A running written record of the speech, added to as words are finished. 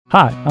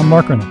Hi, I'm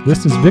Mark Rennick.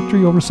 This is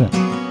Victory Over Sin.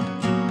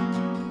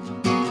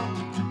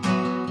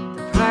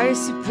 The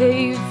price you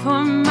paid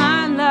for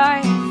my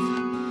life,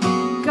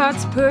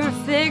 God's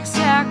perfect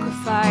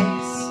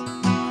sacrifice,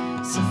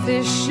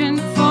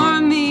 sufficient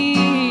for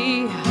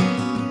me.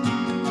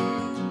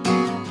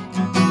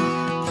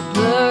 The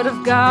blood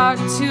of God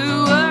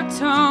to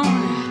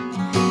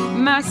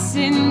atone, my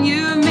sin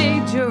you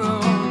made your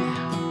own.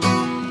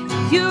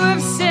 You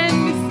have set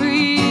me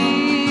free.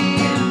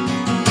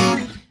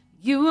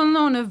 You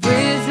alone have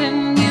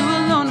risen, you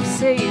alone have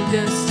saved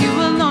us, you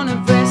alone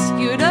have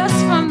rescued us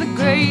from the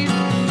grave.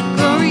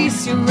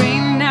 Glorious you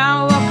reign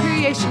now, all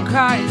creation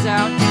cries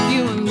out,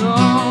 you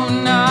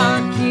alone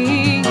are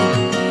King,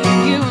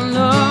 you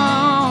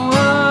alone.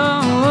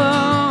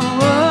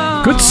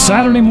 Good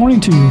Saturday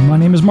morning to you. My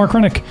name is Mark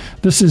Rennick.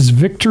 This is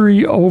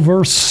Victory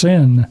Over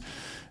Sin.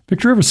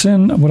 Victory Over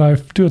Sin, what I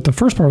do at the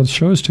first part of the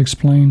show is to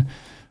explain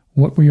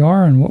what we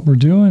are and what we're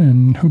doing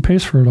and who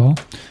pays for it all.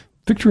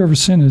 Victory Over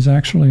Sin is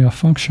actually a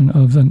function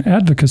of an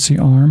advocacy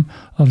arm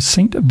of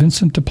St.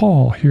 Vincent de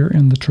Paul here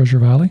in the Treasure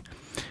Valley.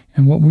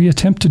 And what we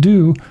attempt to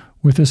do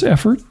with this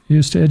effort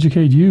is to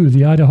educate you,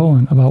 the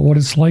Idahoan, about what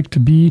it's like to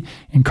be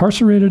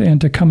incarcerated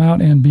and to come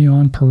out and be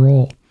on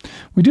parole.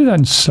 We do that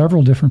in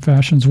several different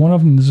fashions. One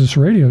of them is this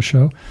radio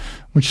show,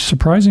 which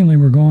surprisingly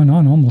we're going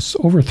on almost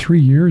over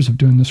 3 years of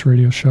doing this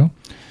radio show.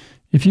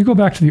 If you go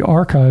back to the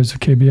archives of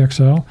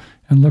KBXL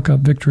and look up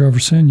Victory Over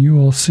Sin, you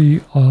will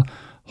see a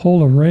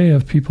whole array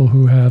of people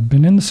who have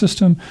been in the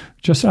system,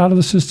 just out of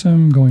the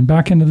system, going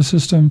back into the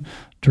system,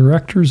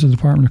 directors of the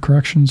Department of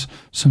Corrections,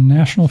 some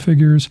national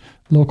figures,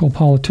 local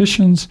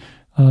politicians,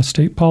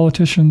 state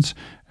politicians,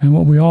 and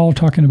what we all are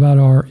talking about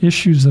are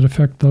issues that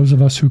affect those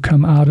of us who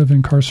come out of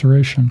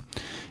incarceration.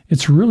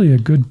 It's really a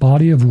good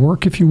body of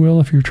work, if you will,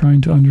 if you're trying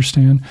to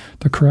understand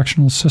the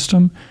correctional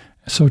system.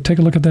 So take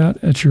a look at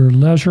that at your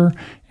leisure,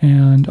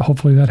 and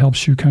hopefully that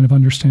helps you kind of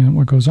understand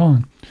what goes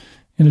on.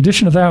 In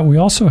addition to that, we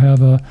also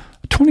have a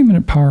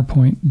 20-minute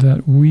PowerPoint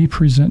that we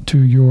present to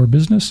your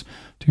business,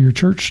 to your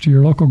church, to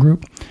your local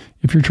group.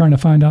 If you're trying to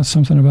find out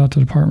something about the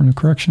Department of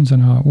Corrections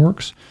and how it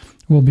works,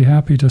 we'll be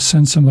happy to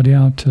send somebody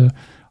out to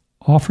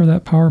offer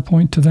that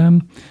PowerPoint to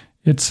them.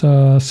 It's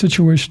a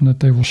situation that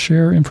they will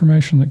share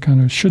information that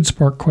kind of should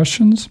spark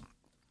questions.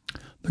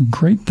 The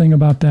great thing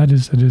about that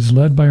is it is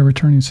led by a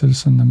returning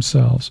citizen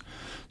themselves.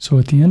 So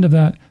at the end of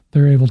that,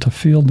 they're able to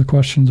field the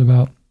questions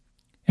about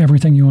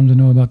everything you wanted to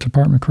know about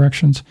Department of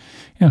Corrections,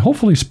 and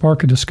hopefully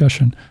spark a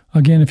discussion.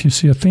 Again, if you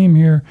see a theme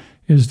here,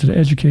 is to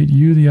educate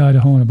you, the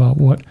Idahoan, about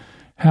what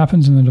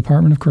happens in the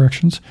Department of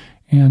Corrections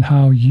and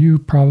how you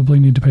probably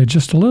need to pay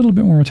just a little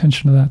bit more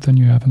attention to that than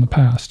you have in the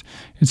past.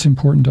 It's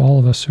important to all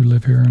of us who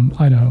live here in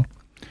Idaho.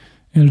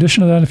 In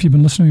addition to that, if you've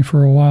been listening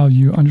for a while,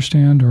 you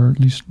understand, or at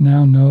least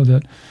now know,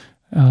 that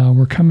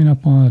we're coming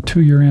up on a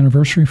 2-year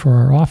anniversary for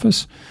our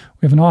office.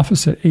 We have an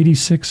office at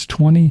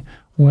 8620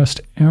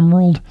 West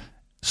Emerald,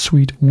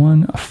 Suite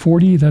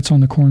 140. That's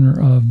on the corner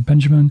of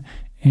Benjamin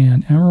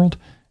and Emerald.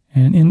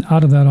 And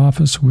out of that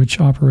office, which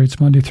operates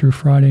Monday through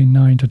Friday,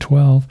 9 to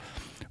 12,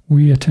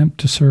 we attempt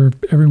to serve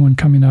everyone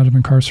coming out of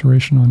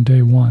incarceration on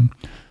day one.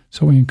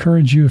 So we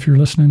encourage you, if you're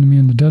listening to me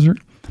in the desert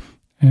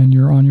and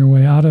you're on your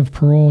way out of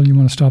parole, you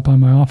want to stop by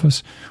my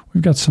office,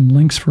 we've got some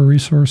links for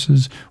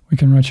resources. We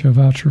can write you a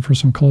voucher for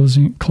some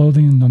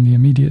clothing on the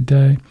immediate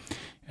day.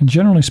 And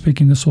generally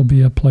speaking, this will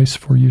be a place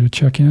for you to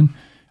check in.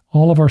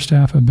 All of our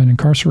staff have been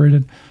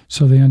incarcerated,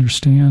 so they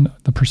understand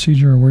the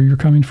procedure, where you're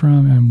coming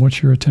from, and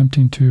what you're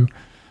attempting to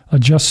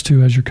adjust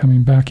to as you're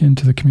coming back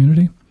into the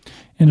community.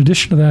 In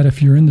addition to that,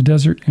 if you're in the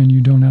desert and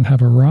you do not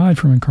have a ride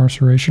from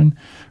incarceration,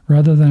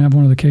 rather than have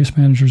one of the case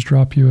managers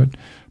drop you at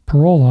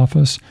parole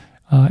office,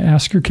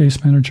 ask your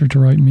case manager to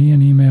write me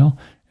an email,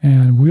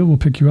 and we will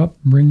pick you up,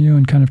 bring you,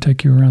 and kind of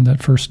take you around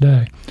that first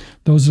day.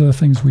 Those are the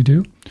things we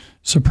do.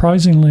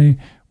 Surprisingly,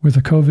 with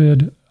the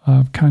COVID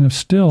kind of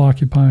still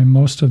occupying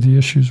most of the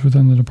issues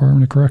within the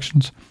Department of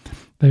Corrections,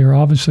 they are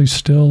obviously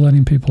still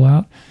letting people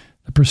out.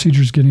 The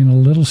procedure is getting a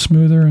little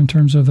smoother in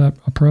terms of that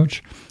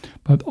approach,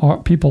 but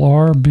people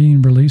are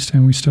being released,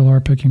 and we still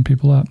are picking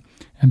people up,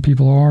 and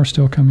people are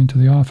still coming to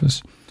the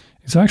office.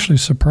 It's actually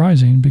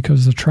surprising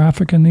because the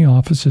traffic in the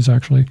office is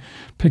actually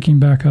picking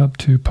back up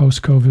to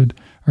post-COVID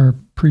or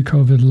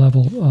pre-COVID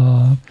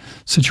level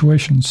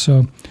situations.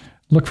 So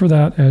look for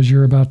that as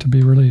you're about to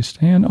be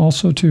released. And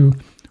also, too,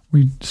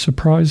 we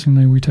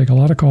take a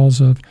lot of calls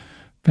of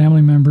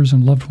family members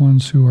and loved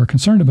ones who are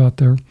concerned about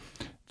their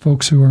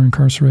folks who are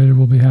incarcerated.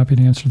 We'll be happy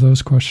to answer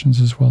those questions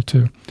as well,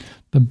 too.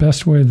 The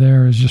best way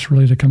there is just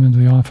really to come into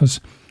the office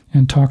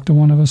and talk to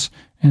one of us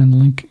and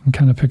link and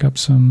kind of pick up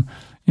some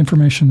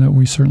information that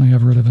we certainly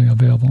have readily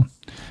available.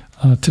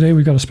 Today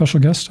we've got a special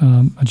guest,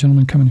 a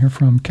gentleman coming here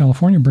from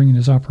California, bringing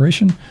his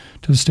operation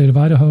to the state of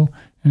Idaho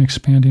and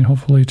expanding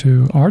hopefully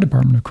to our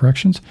Department of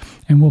Corrections.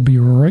 And we'll be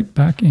right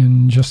back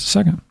in just a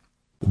second.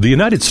 The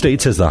United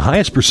States has the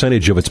highest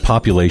percentage of its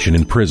population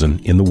in prison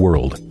in the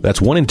world.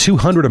 That's 1 in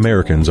 200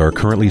 Americans are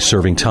currently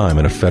serving time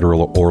in a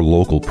federal or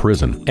local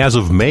prison. As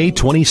of May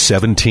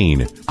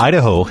 2017,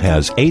 Idaho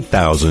has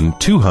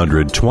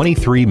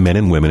 8,223 men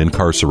and women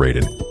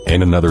incarcerated,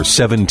 and another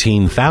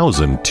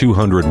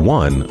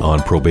 17,201 on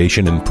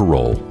probation and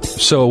parole.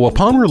 So,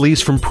 upon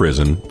release from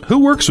prison, who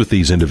works with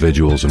these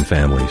individuals and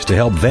families to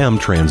help them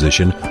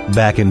transition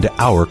back into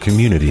our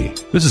community?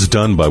 This is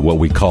done by what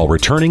we call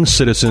Returning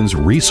Citizens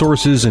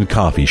Resources and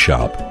Coffee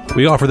Shop.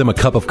 We offer them a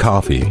cup of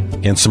coffee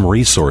and some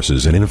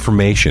resources and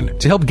information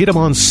to help get them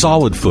on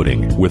solid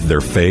footing with their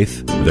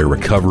faith, their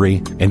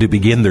recovery, and to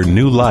begin their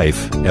new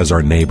life as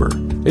our neighbor.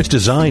 It's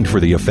designed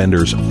for the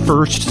offender's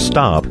first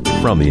stop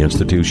from the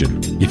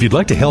institution. If you'd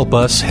like to help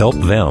us help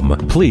them,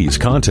 please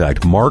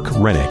contact Mark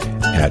Rennick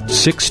at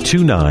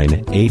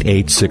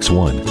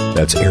 629-8861.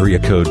 That's area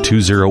code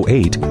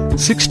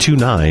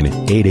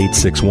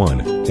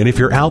 208-629-8861. And if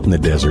you're out in the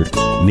desert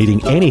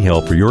needing any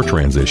help for your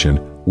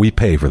transition, we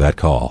pay for that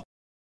call.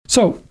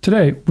 So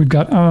today we've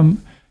got a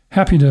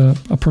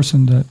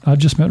person that I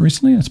just met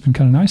recently. It's been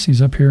kind of nice.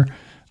 He's up here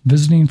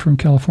visiting from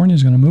California.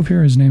 He's going to move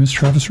here. His name is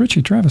Travis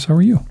Richey. Travis, how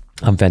are you?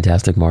 I'm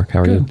fantastic, Mark.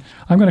 How are you?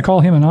 I'm going to call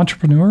him an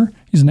entrepreneur.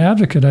 He's an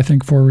advocate, I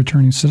think, for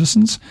returning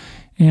citizens.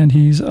 And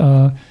he's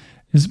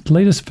his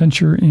latest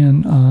venture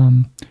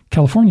in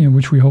California,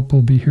 which we hope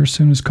will be here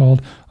soon, is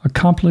called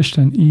Accomplished,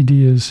 and ED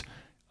is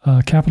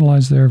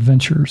Capitalize Their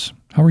Ventures.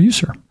 How are you,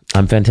 sir?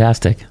 I'm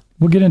fantastic.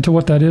 We'll get into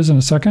what that is in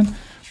a second,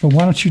 but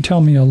why don't you tell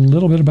me a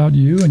little bit about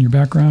you and your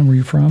background, where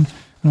you're from,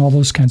 and all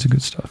those kinds of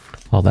good stuff.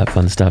 All that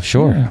fun stuff,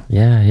 sure.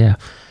 Yeah.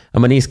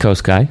 I'm an East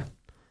Coast guy,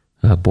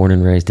 born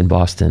and raised in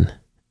Boston.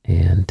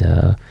 And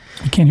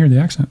you can't hear the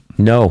accent.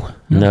 No.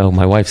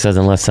 My wife says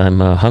unless I'm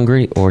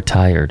hungry or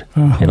tired,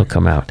 it'll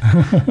come out.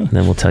 And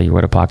then we'll tell you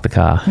where to park the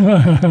car.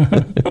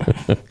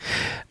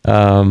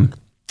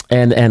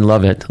 And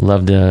love it.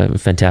 Loved a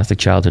fantastic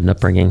childhood and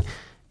upbringing.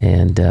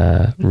 And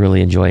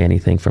really enjoy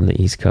anything from the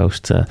East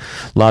Coast,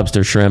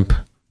 lobster, shrimp,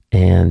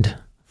 and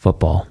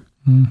football.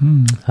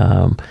 Mm-hmm.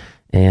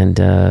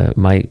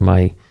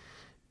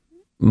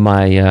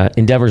 My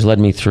endeavors led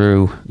me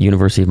through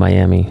University of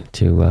Miami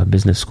to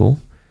business school,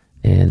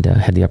 and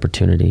had the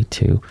opportunity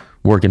to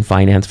work in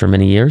finance for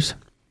many years.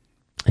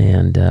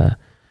 And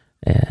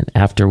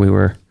after we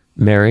were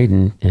married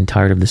and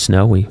tired of the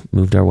snow, we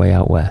moved our way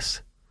out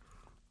west.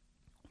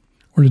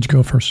 Where did you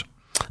go first?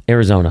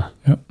 Arizona.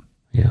 Yep.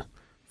 Yeah.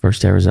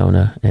 First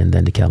Arizona, and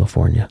then to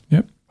California.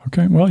 Yep.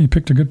 Okay. Well, you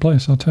picked a good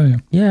place, I'll tell you.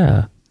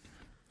 Yeah.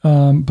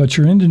 But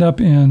you're ended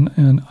up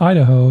in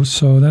Idaho,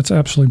 so that's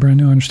absolutely brand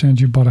new. I understand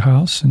you bought a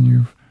house, and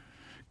you're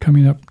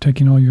coming up,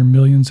 taking all your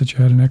millions that you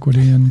had in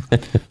equity in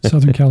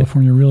Southern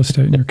California real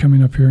estate, and you're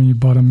coming up here and you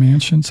bought a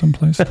mansion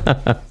someplace.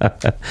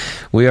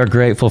 We are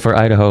grateful for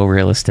Idaho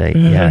real estate.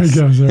 Yes.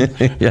 There you go,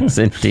 sir. Yes,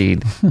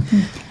 indeed.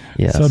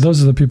 Yes. So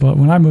those are the people.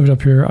 When I moved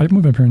up here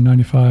in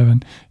 95,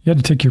 and you had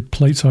to take your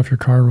plates off your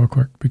car real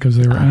quick because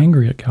they were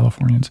angry at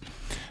Californians.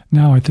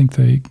 Now I think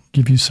they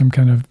give you some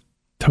kind of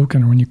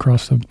token when you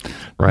cross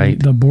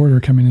the border,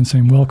 coming in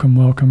saying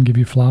welcome, give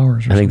you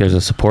flowers. I think there's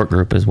a support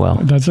group as well.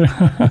 That's it.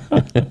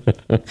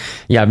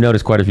 Yeah, I've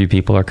noticed quite a few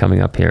people are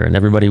coming up here, and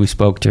everybody we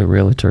spoke to,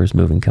 realtors,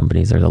 moving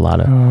companies, there's a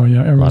lot of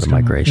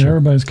migration. Yeah,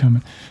 everybody's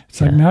coming.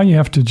 It's like now you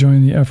have to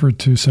join the effort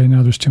to say,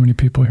 now there's too many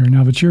people here.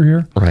 Now that you're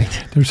here,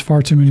 right? There's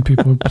far too many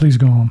people. Please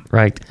go home.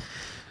 Right.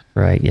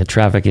 Yeah,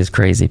 traffic is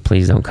crazy.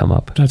 Please don't come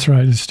up. That's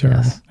right. It's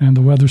terrible. Yes. And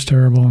the weather's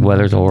terrible.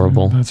 Weather's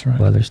horrible. That's right.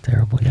 Weather's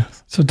terrible,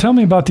 yes. So tell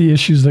me about the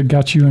issues that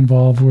got you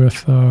involved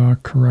with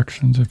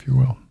corrections, if you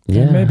will.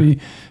 Yeah. And maybe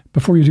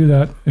before you do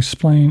that,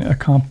 explain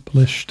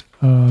Accomplished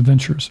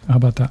Ventures. How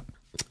about that?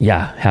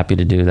 Yeah, happy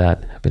to do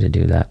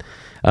that.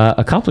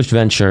 Accomplished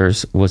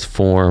Ventures was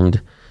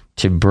formed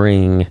to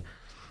bring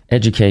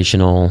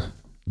educational,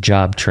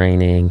 job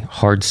training,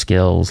 hard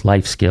skills,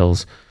 life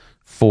skills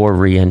for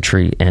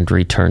reentry and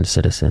returned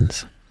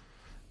citizens.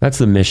 That's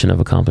the mission of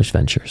Accomplished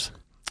Ventures.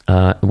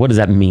 What does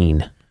that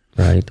mean,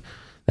 right?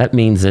 That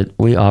means that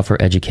we offer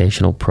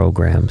educational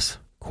programs,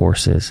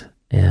 courses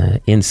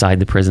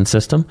inside the prison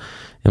system,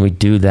 and we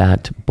do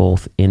that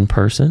both in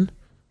person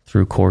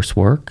through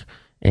coursework,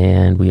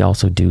 and we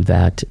also do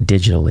that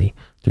digitally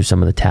through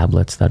some of the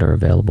tablets that are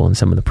available in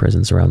some of the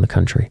prisons around the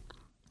country.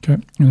 Okay.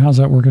 And how's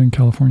that working in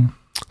California?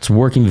 It's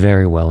working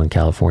very well in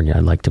California,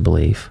 I'd like to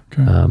believe.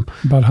 Okay.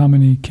 About how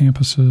many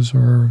campuses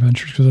or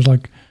ventures? Because there's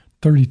like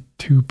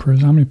 32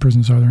 prisons. How many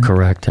prisons are there?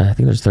 Correct. I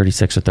think there's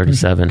 36 or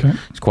 37. Okay.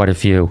 It's quite a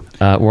few.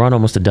 We're on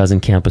almost a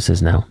dozen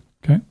campuses now.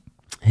 Okay.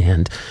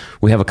 And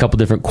we have a couple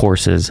different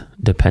courses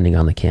depending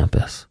on the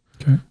campus.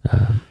 Okay.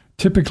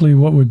 Typically,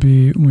 what would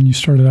be, when you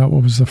started out,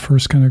 what was the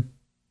first kind of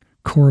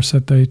course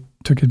that they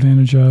took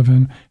advantage of,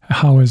 and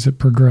how has it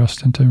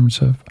progressed in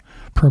terms of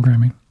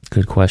programming?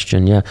 Good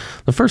question. Yeah.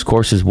 The first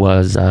courses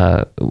was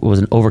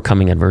an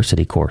overcoming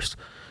adversity course.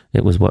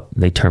 It was what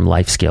they term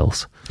life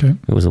skills. Okay.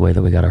 It was the way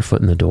that we got our foot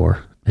in the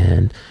door,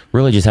 and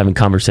really just having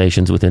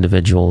conversations with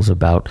individuals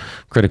about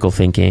critical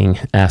thinking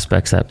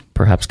aspects that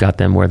perhaps got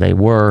them where they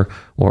were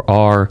or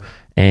are,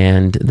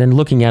 and then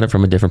looking at it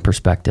from a different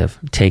perspective,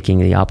 taking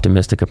the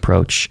optimistic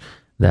approach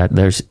that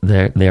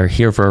they're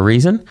here for a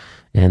reason,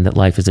 and that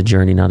life is a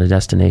journey, not a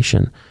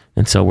destination.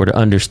 And so we're to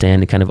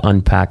understand and kind of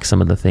unpack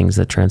some of the things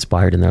that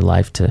transpired in their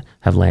life to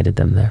have landed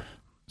them there.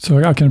 So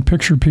I can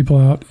picture people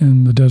out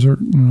in the desert,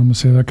 and I'm going to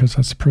say that because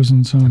that's the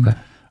prison zone. Okay.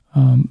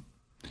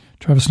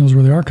 Travis knows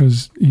where they are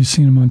because he's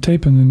seen them on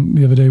tape. And then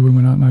the other day we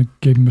went out and I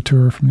gave him a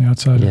tour from the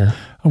outside, a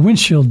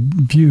windshield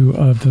view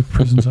of the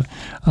prison side.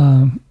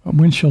 A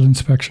windshield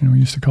inspection, we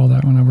used to call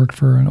that when I worked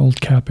for an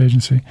old CAP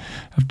agency.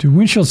 I do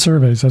windshield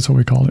surveys, that's what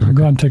we called it. We'll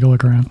go out and take a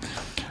look around.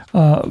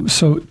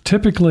 So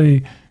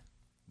typically,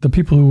 the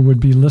people who would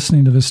be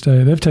listening to this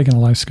today, they've taken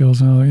life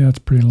skills. Oh, yeah, it's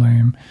pretty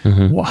lame.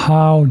 Mm-hmm. Well,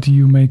 how do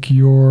you make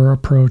your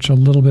approach a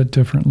little bit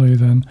differently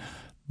than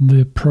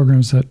the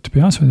programs that, to be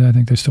honest with you, I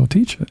think they still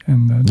teach it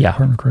in the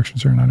Department of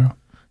Corrections here in Idaho?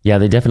 Yeah,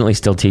 they definitely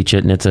still teach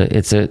it, and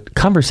it's a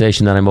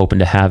conversation that I'm open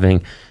to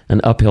having,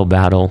 an uphill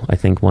battle, I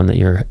think one that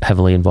you're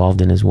heavily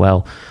involved in as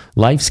well.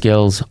 Life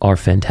skills are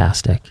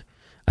fantastic.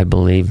 I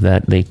believe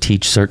that they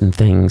teach certain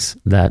things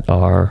that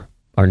are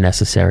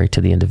necessary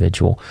to the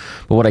individual.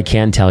 But what I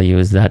can tell you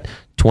is that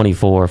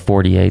 24,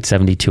 48,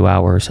 72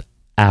 hours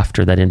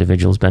after that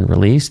individual's been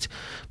released,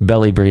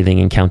 belly breathing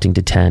and counting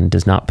to 10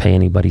 does not pay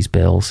anybody's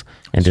bills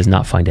and does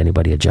not find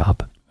anybody a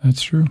job.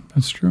 That's true.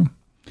 That's true.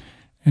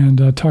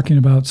 And talking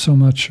about so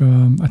much,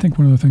 I think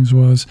one of the things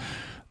was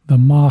the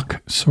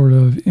mock sort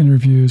of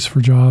interviews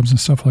for jobs and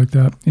stuff like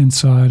that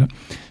inside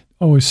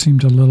always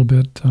seemed a little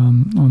bit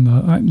on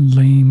the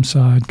lame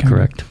side.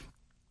 Correct.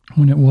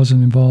 When it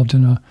wasn't involved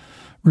in a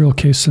real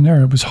case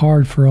scenario. It was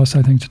hard for us,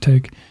 I think, to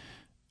take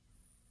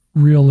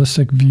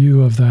realistic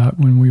view of that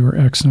when we were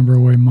X number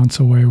away, months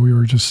away. We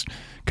were just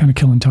kind of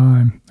killing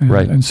time.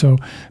 And so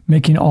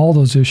making all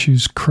those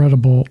issues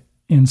credible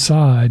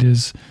inside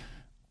is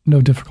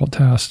no difficult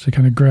task to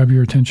kind of grab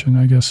your attention,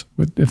 I guess,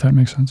 if that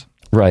makes sense.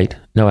 Right.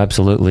 No,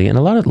 absolutely. And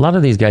a lot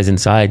of these guys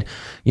inside,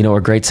 are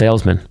great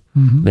salesmen.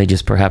 Mm-hmm. They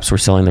just perhaps were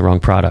selling the wrong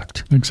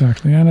product.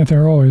 Exactly. And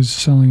they're always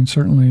selling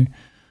certainly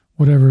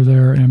whatever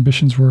their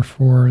ambitions were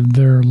for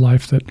their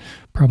life that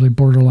probably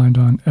borderlined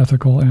on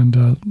ethical and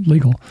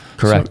legal.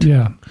 Correct. So,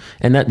 yeah.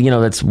 And that,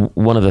 that's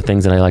one of the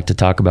things that I like to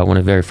talk about when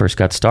I very first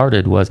got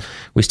started was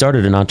we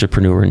started an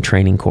entrepreneur and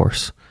training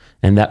course.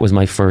 And that was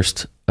my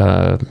first,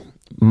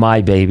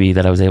 my baby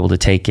that I was able to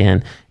take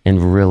in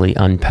and really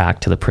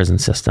unpack to the prison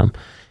system.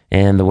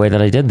 And the way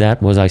that I did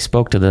that was I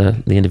spoke to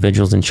the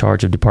individuals in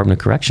charge of Department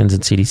of Corrections at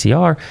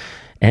CDCR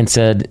and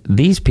said,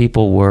 these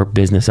people were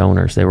business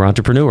owners. They were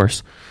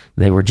entrepreneurs.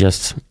 They were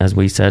just, as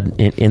we said,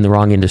 in the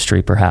wrong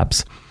industry,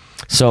 perhaps.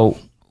 So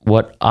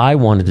what I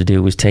wanted to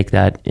do was take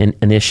that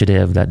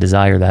initiative, that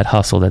desire, that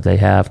hustle that they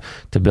have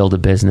to build a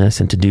business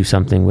and to do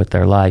something with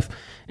their life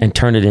and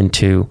turn it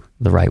into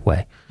the right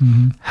way.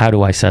 Mm-hmm. How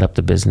do I set up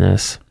the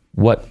business?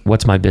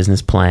 What's my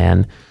business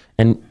plan?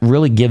 And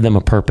really give them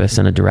a purpose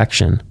and a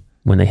direction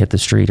when they hit the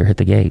street or hit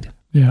the gate.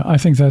 Yeah, I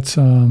think that's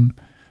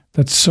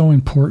so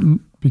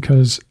important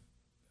because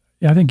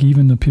I think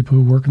even the people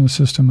who work in the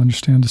system,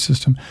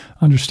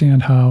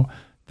 understand how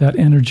that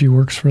energy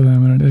works for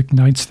them and it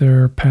ignites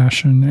their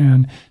passion.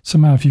 And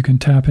somehow if you can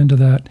tap into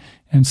that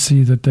and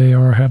see that they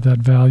have that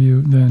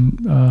value, then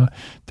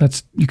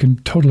you can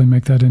totally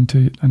make that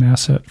into an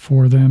asset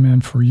for them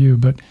and for you.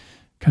 But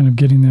kind of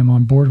getting them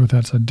on board with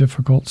that's a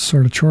difficult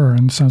sort of chore.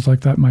 And it sounds like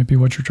that might be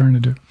what you're trying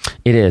to do.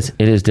 It is.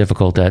 It is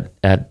difficult at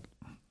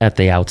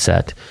the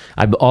outset.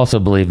 I also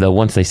believe, though,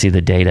 once they see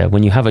the data,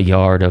 when you have a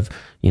yard of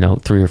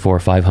 300 or 400 or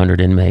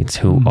 500 inmates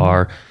who mm-hmm.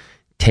 are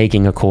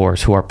taking a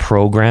course, who are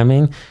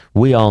programming,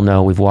 we all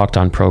know we've walked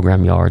on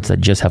program yards that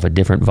just have a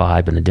different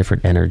vibe and a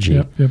different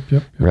energy.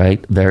 Yep.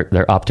 Right?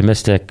 They're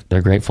optimistic,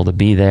 they're grateful to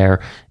be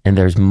there, and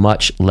there's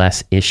much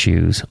less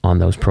issues on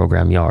those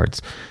program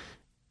yards.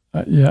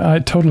 I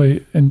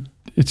totally, and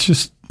it's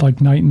just like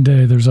night and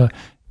day. There's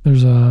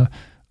a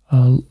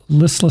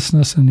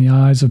listlessness in the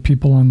eyes of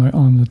people on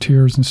the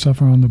tiers and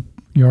stuff, or on the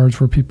yards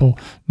where people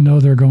know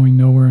they're going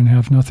nowhere and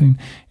have nothing,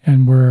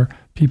 and where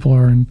people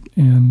are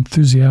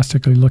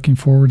enthusiastically looking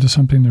forward to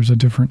something. There's a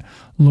different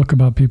look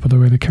about people, the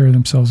way they carry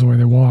themselves, the way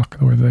they walk,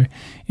 the way they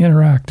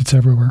interact. It's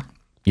everywhere.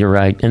 You're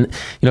right. And,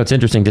 it's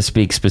interesting to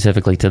speak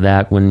specifically to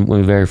that. When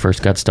we very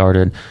first got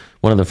started,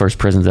 one of the first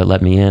prisons that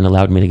let me in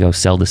allowed me to go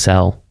cell to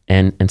cell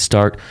and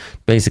start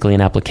basically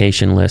an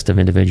application list of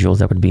individuals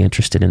that would be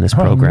interested in this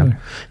program. Really?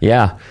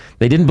 Yeah.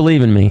 They didn't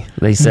believe in me.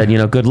 They said,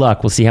 good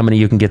luck. We'll see how many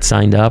you can get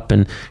signed up.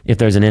 And if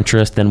there's an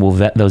interest, then we'll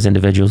vet those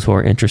individuals who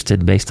are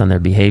interested based on their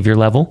behavior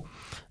level.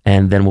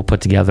 And then we'll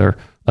put together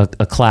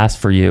a class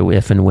for you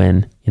if and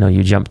when,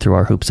 you jump through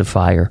our hoops of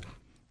fire.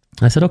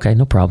 I said, okay,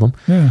 no problem.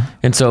 Yeah.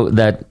 And so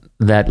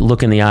that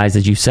look in the eyes,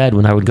 as you said,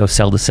 when I would go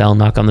cell to cell,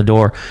 knock on the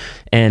door,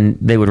 and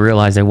they would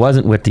realize I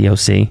wasn't with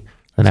DOC,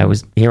 that I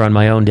was here on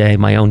my own day,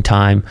 my own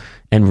time,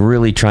 and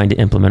really trying to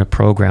implement a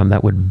program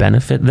that would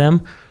benefit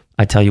them.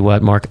 I tell you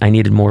what, Mark, I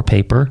needed more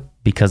paper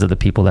because of the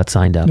people that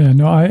signed up. Yeah,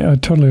 no, I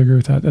totally agree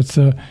with that.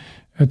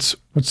 It's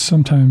what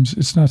sometimes,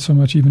 it's not so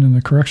much even in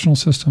the correctional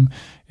system,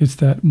 It's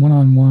that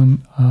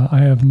one-on-one, I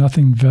have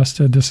nothing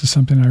vested. This is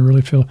something I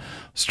really feel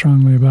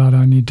strongly about.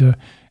 I need to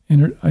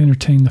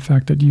entertain the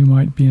fact that you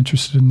might be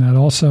interested in that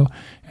also,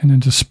 and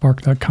then just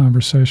spark that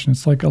conversation.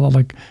 It's like a lot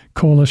like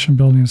coalition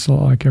building. It's a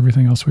lot like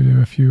everything else we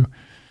do. If you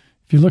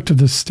look to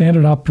the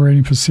standard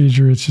operating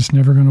procedure, it's just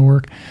never going to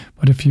work.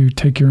 But if you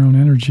take your own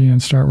energy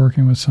and start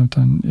working with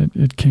something,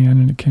 it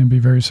can be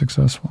very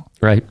successful.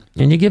 Right.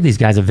 And you give these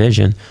guys a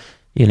vision,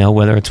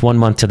 whether it's 1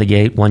 month to the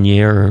gate, 1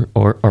 year,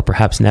 or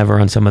perhaps never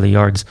on some of the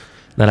yards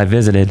that I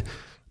visited,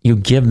 you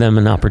give them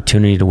an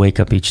opportunity to wake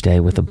up each day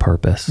with a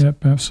purpose.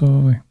 Yep,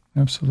 absolutely.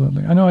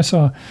 Absolutely. I know I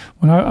saw,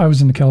 when I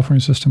was in the California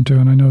system too,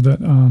 and I know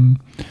that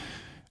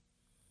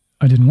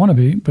I didn't want to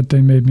be, but they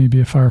made me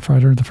be a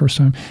firefighter the first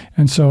time.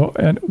 And so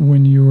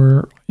when you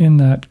were in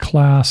that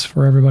class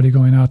for everybody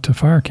going out to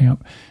fire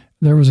camp,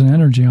 there was an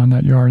energy on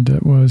that yard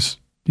that was,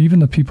 even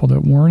the people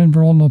that weren't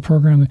enrolled in the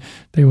program,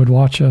 they would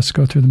watch us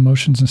go through the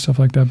motions and stuff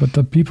like that. But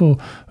the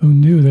people who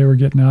knew they were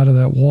getting out of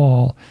that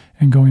wall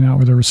and going out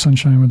where there was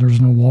sunshine, where there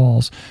was no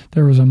walls,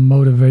 there was a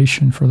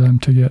motivation for them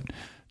to get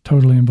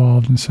totally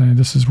involved and say,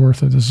 this is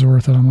worth it.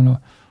 I'm going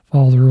to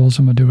follow the rules.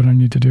 I'm going to do what I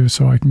need to do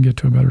so I can get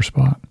to a better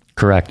spot.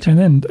 Correct. And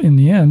then in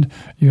the end,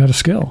 you had a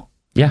skill.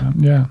 Yeah.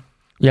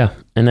 Yeah.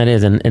 And that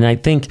is, and I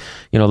think,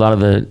 a lot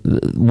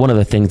of one of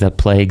the things that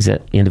plagues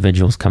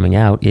individuals coming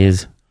out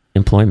is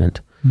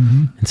employment.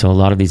 Mm-hmm. And so a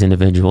lot of these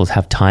individuals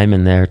have time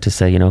in there to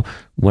say,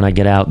 when I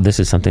get out,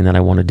 this is something that I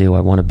want to do. I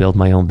want to build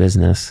my own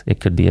business. It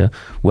could be a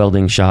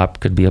welding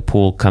shop, could be a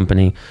pool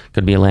company,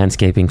 could be a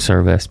landscaping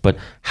service. But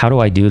how do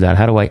I do that?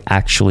 How do I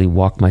actually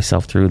walk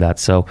myself through that?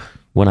 So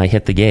when I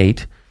hit the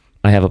gate,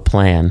 I have a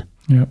plan.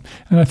 Yeah.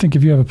 And I think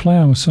if you have a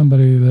plan with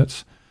somebody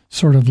that's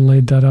sort of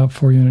laid that out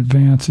for you in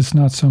advance, it's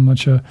not so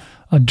much a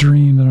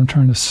dream that I'm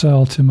trying to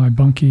sell to my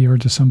bunkie or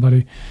to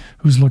somebody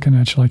who's looking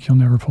at you like you'll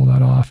never pull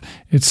that off.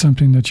 It's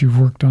something that you've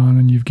worked on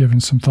and you've given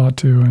some thought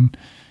to and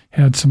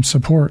had some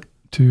support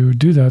to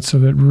do that. So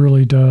that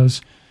really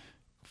does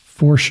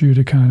force you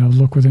to kind of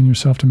look within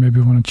yourself to maybe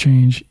want to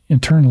change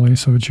internally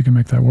so that you can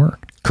make that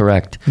work.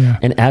 Correct. Yeah.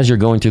 And as you're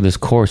going through this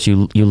course,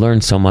 you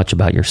learn so much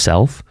about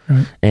yourself.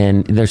 Right.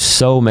 And there's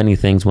so many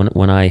things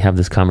when I have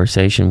this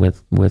conversation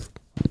with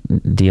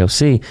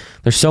DOC,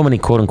 there's so many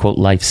quote unquote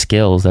life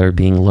skills that are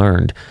being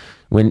learned.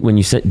 When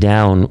you sit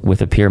down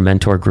with a peer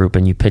mentor group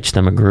and you pitch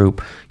them a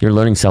group, you're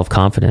learning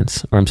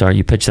self-confidence. Or I'm sorry,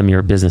 you pitch them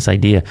your business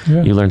idea,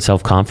 you learn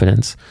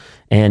self-confidence.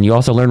 And you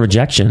also learn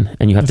rejection,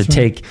 and you have to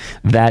take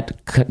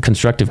that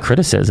constructive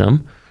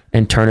criticism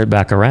and turn it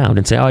back around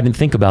and say, oh, I didn't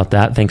think about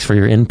that. Thanks for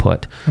your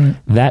input. Right.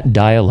 That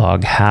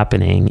dialogue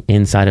happening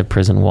inside of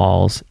prison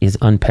walls is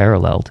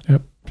unparalleled.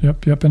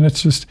 Yep. And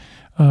it's just,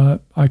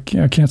 I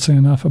can't say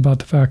enough about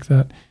the fact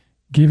that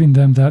giving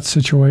them that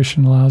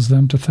situation allows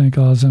them to think,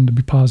 allows them to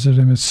be positive.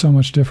 And it's so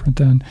much different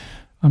than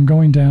I'm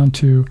going down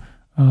to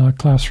a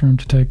classroom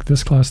to take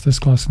this class, and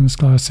this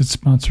class. It's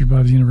sponsored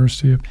by the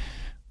University of,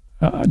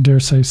 dare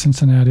say,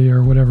 Cincinnati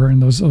or whatever.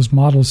 And those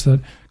models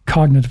that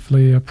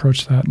cognitively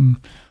approach that and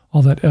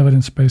all that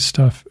evidence-based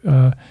stuff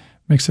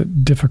makes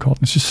it difficult.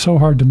 It's just so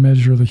hard to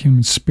measure the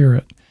human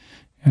spirit.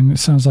 And it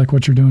sounds like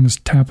what you're doing is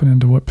tapping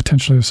into what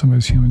potentially is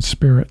somebody's human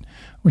spirit,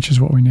 which is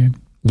what we need.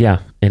 Yeah,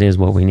 it is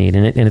what we need.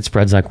 And it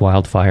spreads like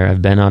wildfire.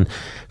 I've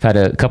had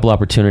a couple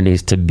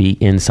opportunities to be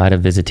inside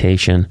of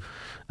visitation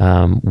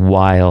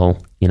while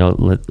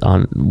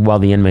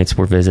the inmates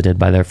were visited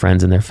by their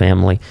friends and their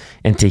family,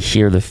 and to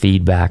hear the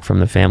feedback from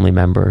the family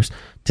members,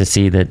 to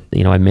see that,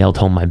 I mailed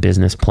home my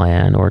business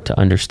plan, or to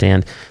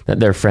understand that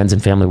their friends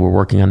and family were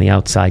working on the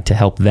outside to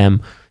help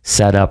them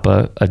set up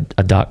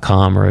a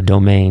 .com or a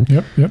domain.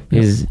 Yep.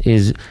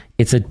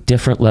 It's a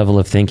different level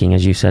of thinking.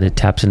 As you said, it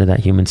taps into that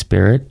human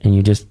spirit, and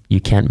you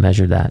can't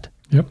measure that.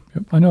 Yep.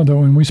 I know that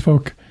when we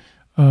spoke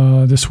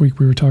this week,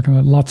 we were talking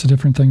about lots of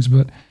different things,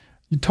 but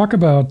you talk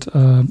about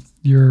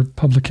your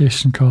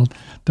publication called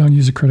Don't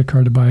Use a Credit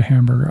Card to Buy a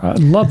Hamburger. I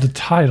love the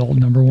title,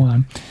 number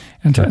one.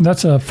 And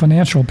that's a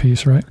financial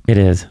piece, right? It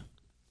is.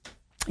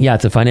 Yeah,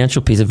 it's a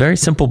financial piece. A very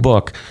simple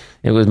book.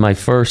 It was my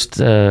first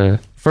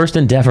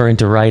endeavor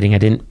into writing. I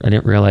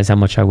didn't realize how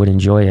much I would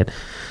enjoy it.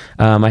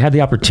 I had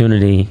the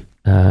opportunity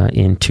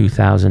in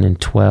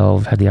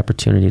 2012, had the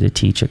opportunity to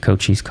teach at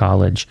Cochise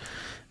College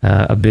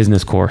a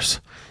business course,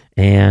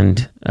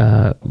 and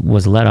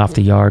was let off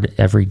the yard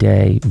every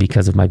day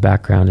because of my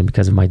background and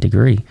because of my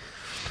degree.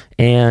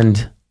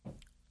 And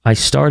I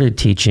started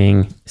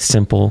teaching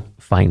simple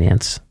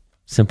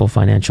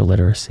financial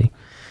literacy.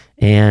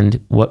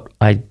 And what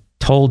I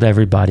told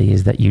everybody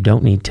is that you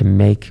don't need to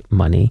make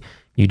money.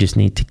 You just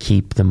need to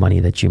keep the money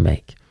that you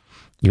make.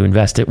 You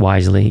invest it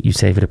wisely, you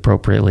save it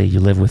appropriately, you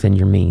live within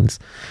your means.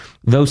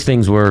 Those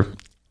things were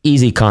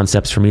easy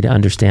concepts for me to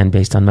understand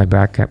based on my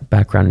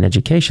background and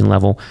education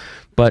level,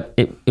 but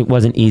it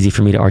wasn't easy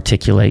for me to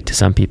articulate to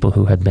some people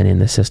who had been in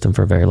the system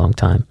for a very long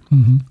time.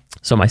 Mm-hmm.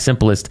 So my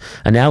simplest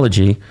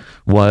analogy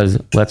was,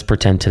 let's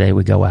pretend today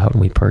we go out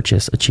and we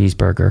purchase a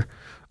cheeseburger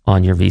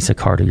on your Visa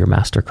card or your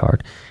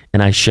MasterCard.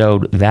 And I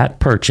showed that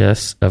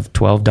purchase of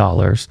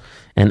 $12,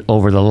 and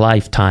over the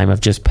lifetime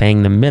of just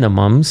paying the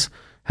minimums,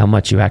 how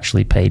much you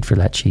actually paid for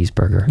that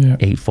cheeseburger, Yeah.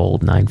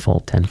 8-fold,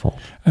 9-fold, 10-fold.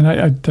 And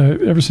I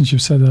ever since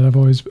you've said that,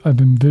 I've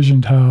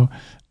envisioned how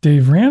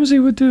Dave Ramsey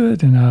would do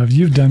it and how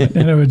you've done it.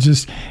 And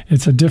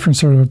it's a different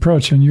sort of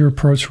approach, and your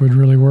approach would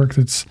really work.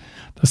 It's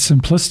the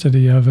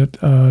simplicity of it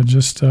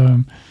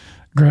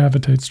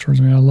gravitates towards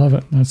me. I love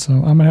it. I'm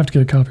going to have to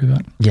get a copy of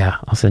that. Yeah,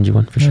 I'll send you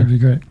one for sure. That'd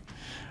be great.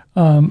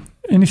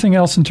 Anything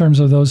else in terms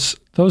of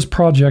those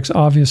projects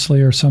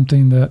obviously are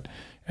something that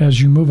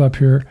as you move up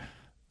here,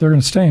 they're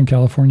going to stay in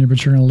California,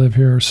 but you're going to live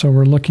here. So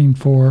we're looking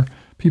for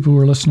people who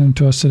are listening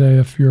to us today.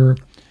 If you're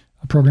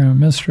a program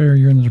administrator,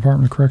 you're in the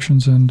Department of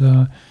Corrections,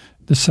 and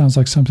this sounds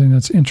like something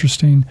that's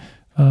interesting.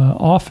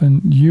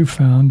 Often you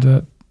found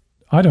that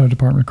Idaho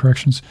Department of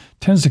Corrections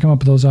tends to come up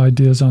with those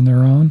ideas on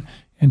their own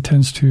and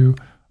tends to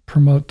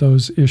promote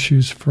those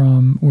issues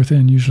from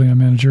within, usually a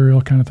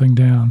managerial kind of thing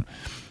down.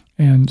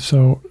 And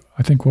so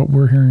I think what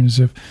we're hearing is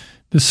if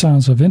this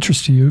sounds of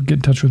interest to you, get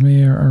in touch with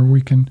me, or we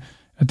can,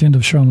 at the end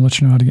of the show, I'm going to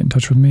let you know how to get in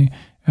touch with me,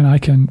 and I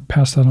can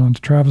pass that on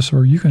to Travis,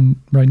 or you can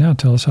right now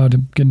tell us how to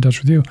get in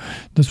touch with you.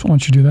 Just why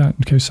don't you do that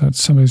in case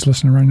somebody's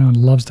listening right now and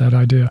loves that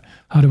idea.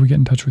 How do we get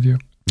in touch with you?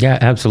 Yeah,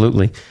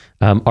 absolutely.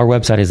 Our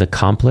website is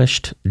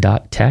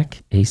accomplished.tech,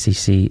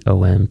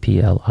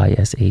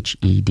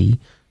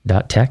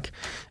 ACCOMPLISHED.tech.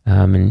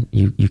 And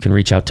you can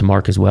reach out to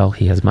Mark as well.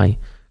 He has my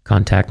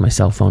contact, my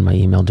cell phone, my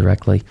email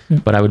directly. Yeah.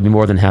 But I would be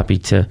more than happy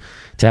to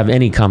have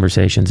any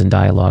conversations and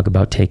dialogue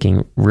about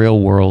taking real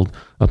world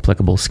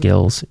applicable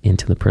skills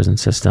into the prison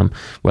system,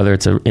 whether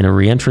it's in a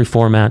reentry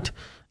format,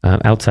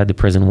 outside the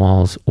prison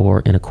walls, or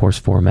in a course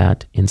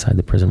format inside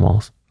the prison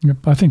walls. Yep.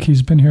 I think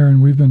he's been here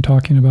and we've been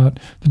talking about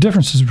the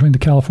differences between the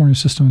California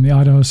system and the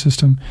Idaho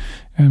system.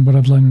 And what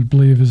I've led him to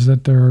believe is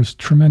that there's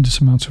tremendous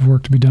amounts of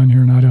work to be done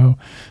here in Idaho.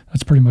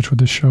 That's pretty much what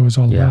this show is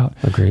all about.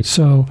 Agreed.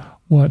 So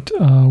what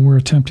we're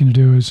attempting to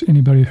do is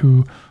anybody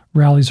who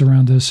rallies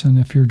around this, and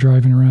if you're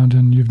driving around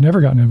and you've never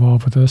gotten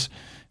involved with this,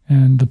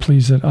 and the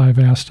pleas that I've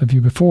asked of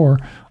you before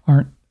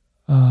aren't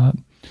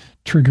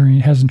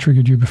hasn't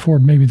triggered you before,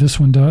 maybe this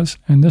one does.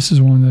 And this is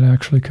one that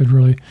actually could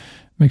really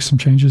make some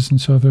changes.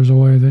 And so if there's a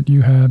way that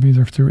you have,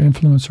 either through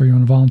influence or you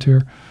want to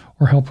volunteer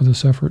or help with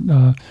this effort,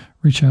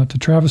 reach out to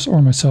Travis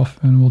or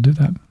myself, and we'll do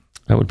that.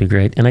 That would be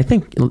great. And I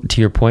think,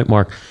 to your point,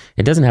 Mark,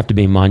 it doesn't have to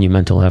be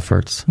monumental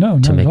efforts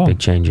to make big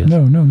changes.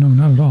 No,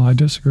 not at all. I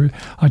disagree.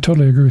 I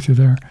totally agree with you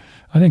there.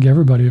 I think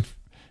if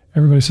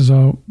everybody says,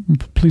 oh,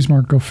 please,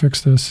 Mark, go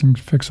fix this and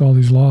fix all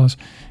these laws,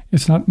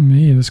 it's not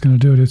me that's going to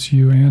do it. It's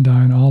you and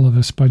I and all of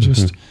us by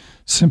just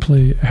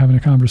simply having a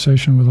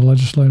conversation with a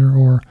legislator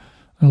or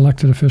an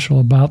elected official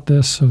about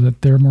this so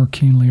that they're more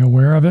keenly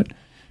aware of it,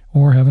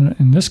 or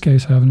in this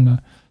case, having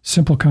a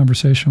simple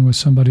conversation with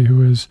somebody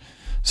who is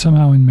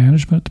somehow in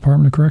management,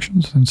 Department of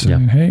Corrections, and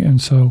saying, hey,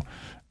 and so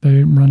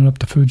they run it up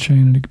the food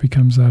chain and it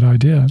becomes that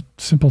idea.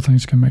 Simple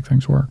things can make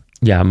things work.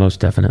 Yeah,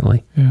 most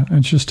definitely. Yeah, it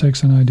just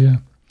takes an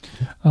idea.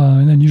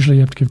 And then usually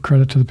you have to give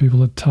credit to the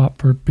people at the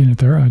top for being at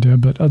their idea.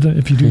 But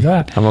if you do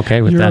that, I'm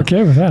okay with that.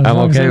 You're okay with that.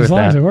 As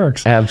long as it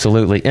works.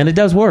 Absolutely. And it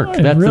does work.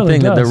 That's really the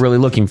thing that they're really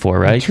looking for,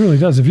 right? It truly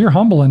does. If you're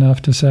humble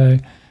enough to say,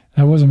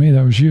 that wasn't me,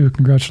 that was you,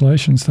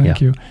 congratulations,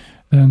 thank you,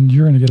 then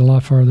you're going to get a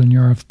lot farther than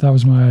you are. If that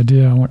was my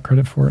idea, I want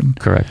credit for it. And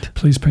correct.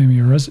 Please pay me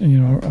a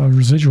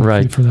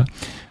residual fee for that.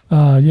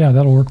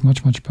 That'll work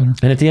much, much better.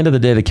 And at the end of the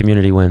day, the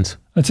community wins.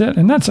 That's it.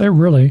 And that's it,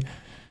 really.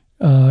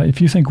 If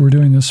you think we're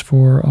doing this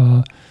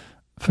for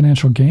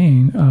financial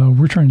gain,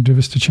 we're trying to do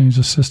this to change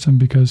the system,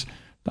 because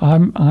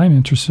I'm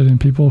interested in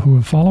people who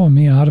are following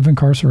me out of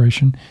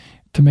incarceration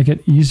to make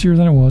it easier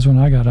than it was when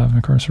I got out of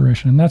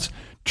incarceration. And that's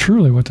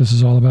truly what this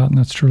is all about, and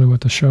that's truly what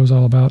the show's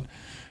all about,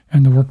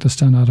 and the work that's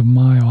done out of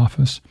my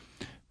office.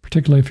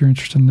 Particularly if you're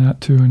interested in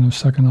that too. In a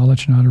second, I'll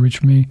let you know how to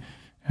reach me,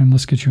 and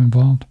let's get you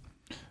involved.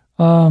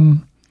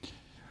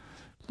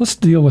 Let's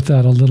deal with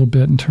that a little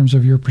bit in terms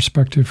of your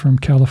perspective from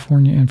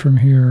California and from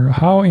here.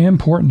 How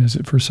important is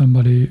it for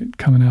somebody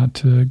coming out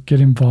to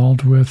get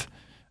involved with,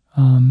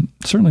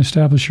 certainly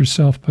establish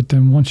yourself, but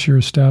then once you're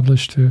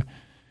established, to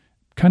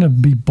kind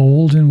of be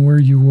bold in where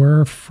you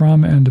were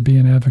from and to be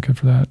an advocate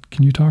for that?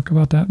 Can you talk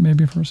about that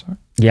maybe for a second?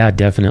 Yeah,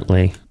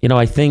 definitely.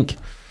 I think,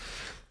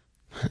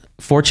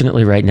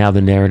 fortunately right now,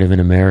 the narrative in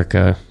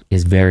America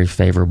is very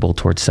favorable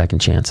towards second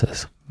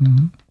chances.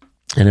 Mm-hmm.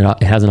 And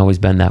it hasn't always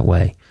been that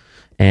way.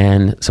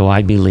 And so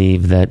I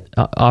believe that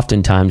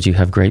oftentimes you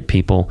have great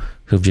people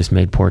who've just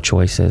made poor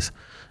choices.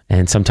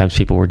 And sometimes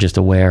people were just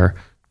aware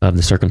of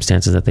the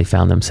circumstances that they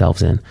found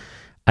themselves in.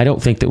 I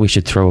don't think that we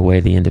should throw away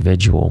the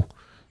individual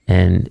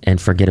and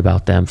forget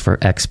about them for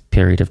X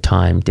period of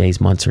time,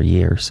 days, months, or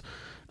years.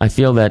 I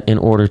feel that in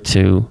order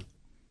to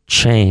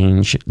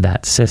change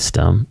that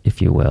system,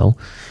 if you will,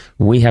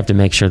 we have to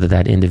make sure that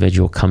that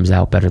individual comes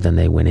out better than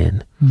they went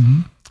in.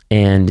 Mm-hmm.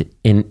 And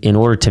in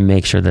order to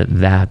make sure that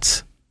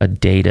that's a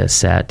data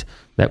set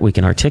that we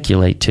can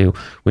articulate to,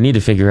 we need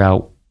to figure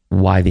out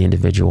why the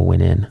individual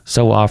went in.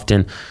 So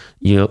often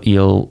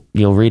you'll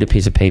read a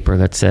piece of paper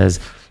that says,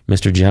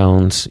 Mr.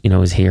 Jones,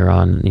 is here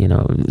on,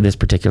 this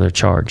particular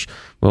charge.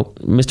 Well,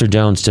 Mr.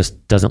 Jones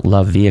just doesn't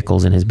love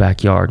vehicles in his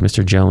backyard.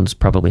 Mr. Jones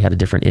probably had a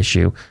different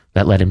issue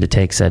that led him to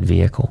take said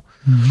vehicle.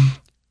 Mm-hmm.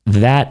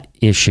 That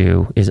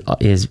issue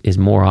is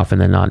more often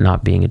than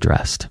not being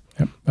addressed.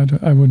 Yep,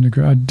 I wouldn't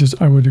agree.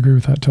 I would agree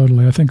with that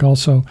totally. I think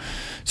also,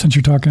 since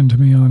you're talking to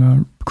me on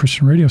a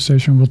Christian radio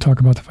station, we'll talk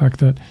about the fact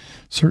that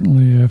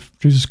certainly if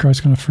Jesus Christ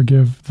is going to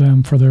forgive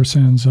them for their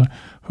sins,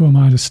 who am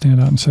I to stand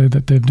out and say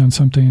that they've done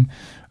something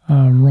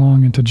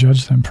wrong and to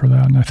judge them for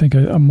that? And I think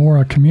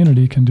a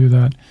community can do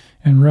that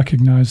and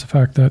recognize the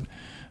fact that,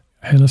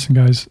 hey, listen,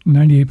 guys,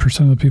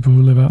 98% of the people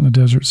who live out in the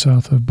desert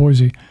south of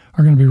Boise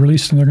are going to be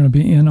released and they're going to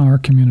be in our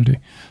community.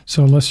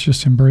 So let's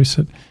just embrace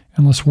it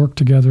and let's work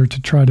together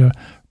to try to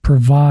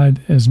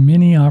provide as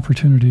many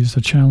opportunities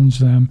to challenge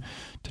them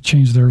to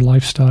change their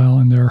lifestyle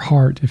and their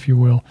heart, if you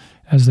will,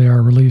 as they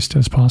are released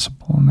as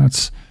possible. And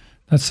that's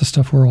the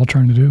stuff we're all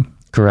trying to do.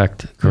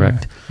 Correct.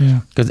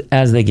 Yeah. Because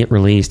as they get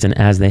released and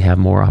as they have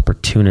more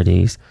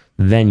opportunities,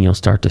 then you'll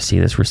start to see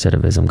this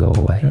recidivism go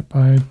away. Yep,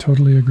 I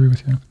totally agree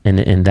with you.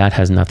 And that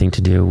has nothing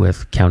to do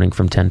with counting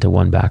from 10 to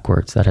 1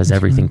 backwards. That has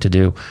everything to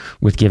do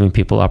with giving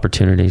people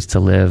opportunities to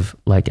live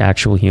like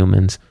actual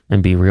humans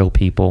and be real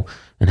people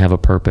and have a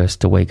purpose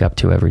to wake up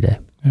to every day.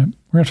 Yeah, we're going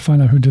to have to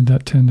find out who did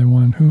that 10 to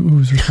 1.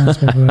 Who's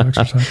responsible for that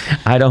exercise?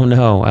 I don't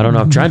know.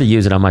 I'm trying to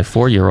use it on my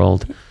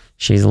 4-year-old.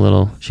 She's a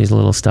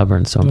little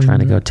stubborn, so I'm trying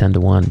to go 10 to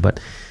 1. But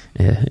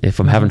if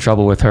I'm having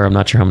trouble with her, I'm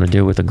not sure how I'm going to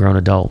do it with a grown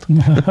adult.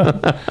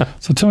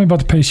 So tell me about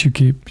the pace you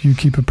keep. You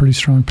keep a pretty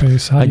strong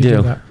pace. How do you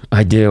do that?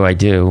 I do.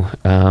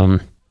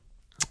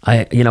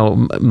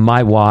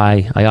 My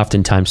why, I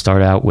oftentimes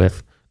start out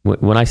with,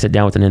 when I sit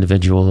down with an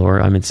individual or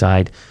I'm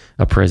inside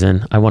a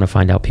prison, I want to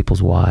find out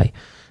people's why.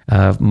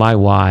 My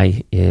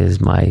why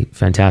is my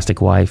fantastic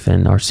wife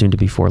and our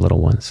soon-to-be 4 little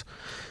ones.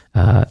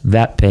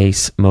 That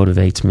pace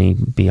motivates me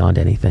beyond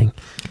anything.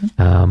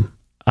 Okay.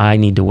 I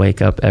need to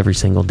wake up every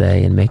single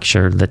day and make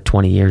sure that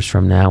 20 years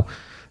from now,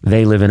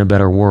 they live in a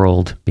better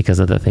world because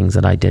of the things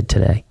that I did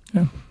today.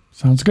 Yeah,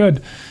 sounds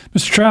good.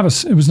 Mr.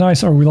 Travis, it was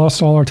nice. We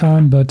lost all our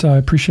time, but I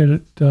appreciate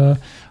it. I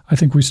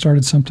think we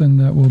started something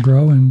that will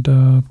grow and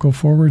go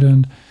forward,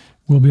 and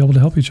we'll be able to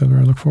help each other.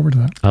 I look forward to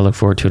that. I look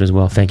forward to it as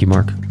well. Thank you,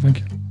 Mark.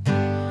 Thank you.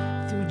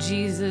 Through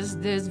Jesus,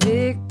 there's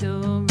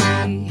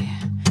victory.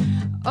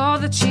 All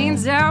the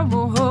chains that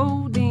were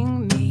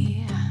holding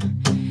me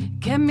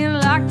kept me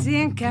locked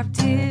in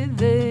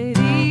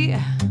captivity,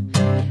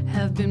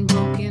 have been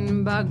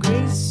broken by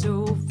grace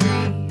so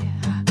free.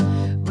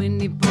 When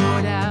he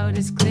poured out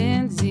his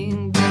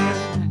cleansing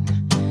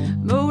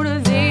blood,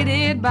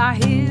 motivated by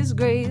his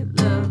great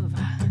love,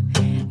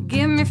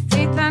 give me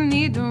faith I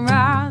need to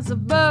rise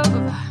above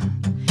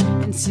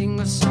and sing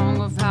a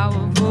song of how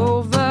I've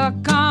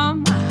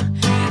overcome.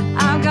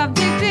 I've got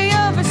victory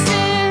over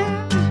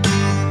sin,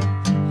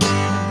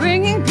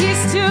 bringing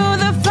peace to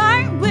the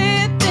fight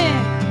within.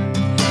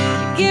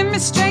 Give me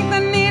strength I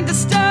need to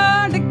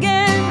start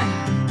again.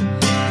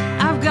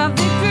 I've got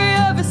victory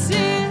over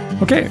sin.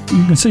 Okay,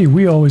 you can see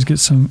we always get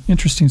some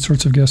interesting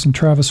sorts of guests, and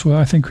Travis,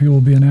 I think he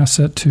will be an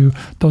asset to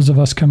those of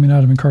us coming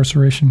out of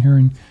incarceration here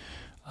in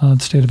the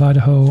state of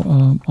Idaho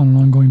on an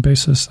ongoing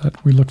basis.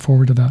 That we look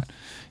forward to that.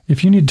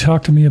 If you need to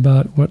talk to me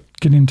about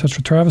getting in touch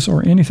with Travis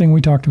or anything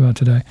we talked about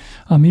today,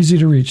 I'm easy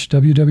to reach,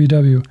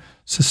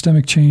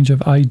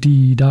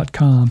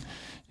 www.systemicchangeofid.com.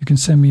 You can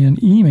send me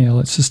an email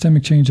at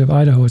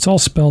systemicchangeofidaho. It's all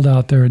spelled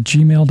out there at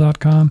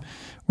gmail.com.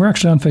 We're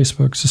actually on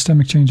Facebook,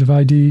 Systemic Change of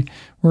ID.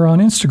 We're on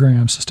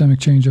Instagram, Systemic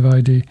Change of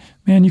ID.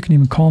 Man, you can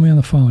even call me on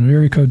the phone at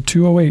area code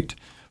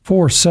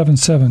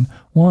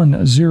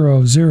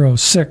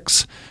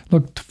 208-477-1006.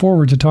 Look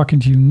forward to talking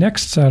to you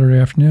next Saturday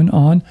afternoon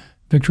on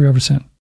Victory Over Sin.